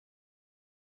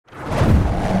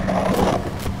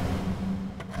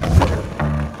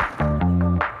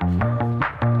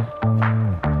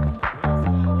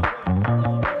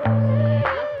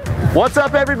What's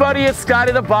up, everybody? It's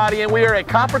Scotty the Body, and we are at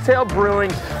Coppertail Brewing,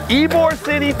 Ybor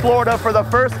City, Florida, for the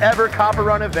first ever Copper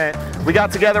Run event. We got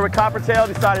together with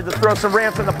Coppertail, decided to throw some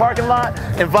ramps in the parking lot,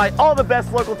 invite all the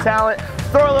best local talent,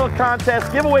 throw a little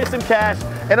contest, give away some cash,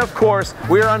 and of course,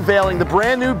 we are unveiling the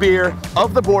brand new beer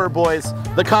of the Border Boys,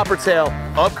 the Coppertail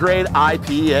Upgrade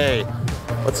IPA.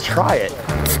 Let's try it.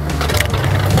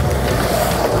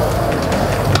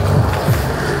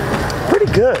 Pretty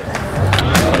good.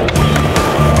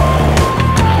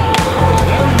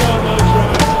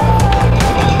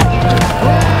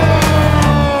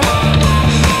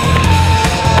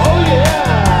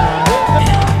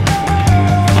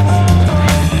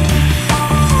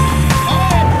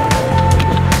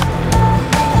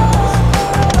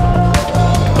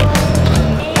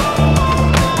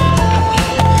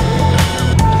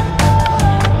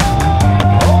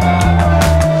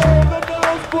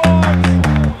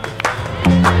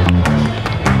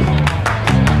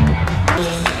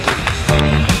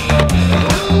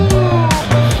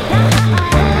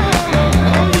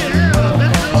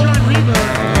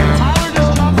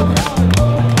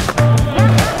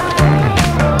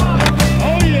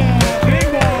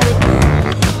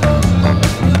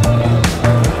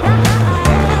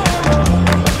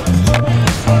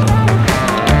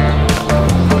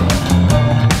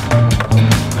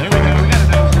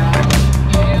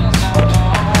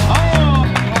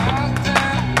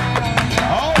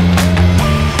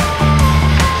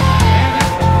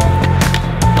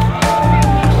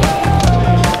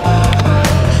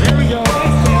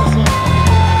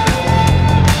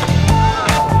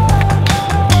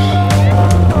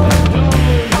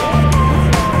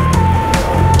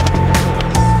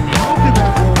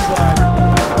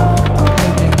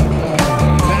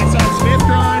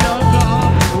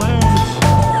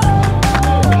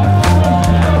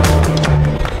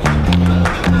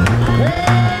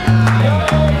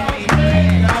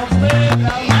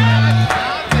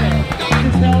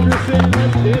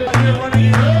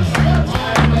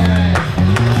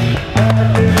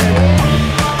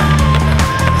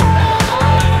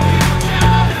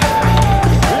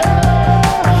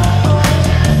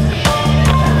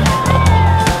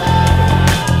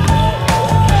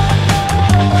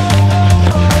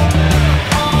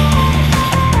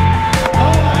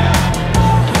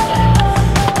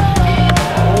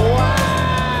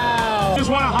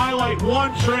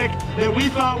 One trick that we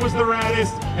thought was the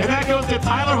raddest, and that goes to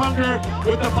Tyler Hunger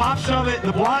with the pop shove it,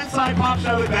 the blindside pop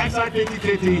shove it, backside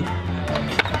 50-50.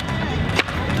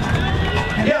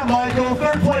 Yeah, Michael,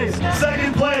 third place.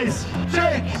 Second place,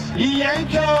 Jake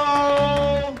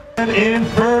Yanko. And in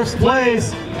first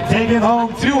place, taking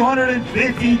home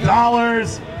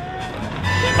 $250.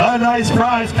 A nice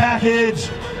prize package.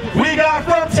 We got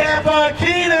from Tampa,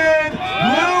 Keenan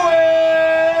Lewis.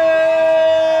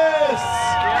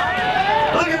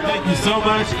 Thank you so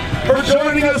much for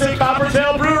joining us at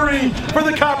Coppertail Brewery for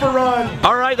the Copper Run.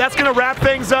 All right, that's gonna wrap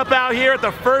things up out here at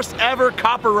the first ever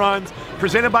Copper Runs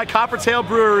presented by Coppertail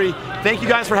Brewery. Thank you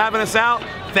guys for having us out.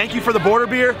 Thank you for the Border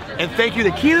Beer, and thank you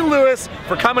to Keenan Lewis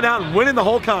for coming out and winning the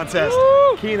whole contest.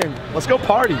 Woo! Keenan, let's go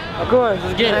party. Of course,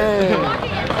 let's get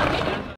it.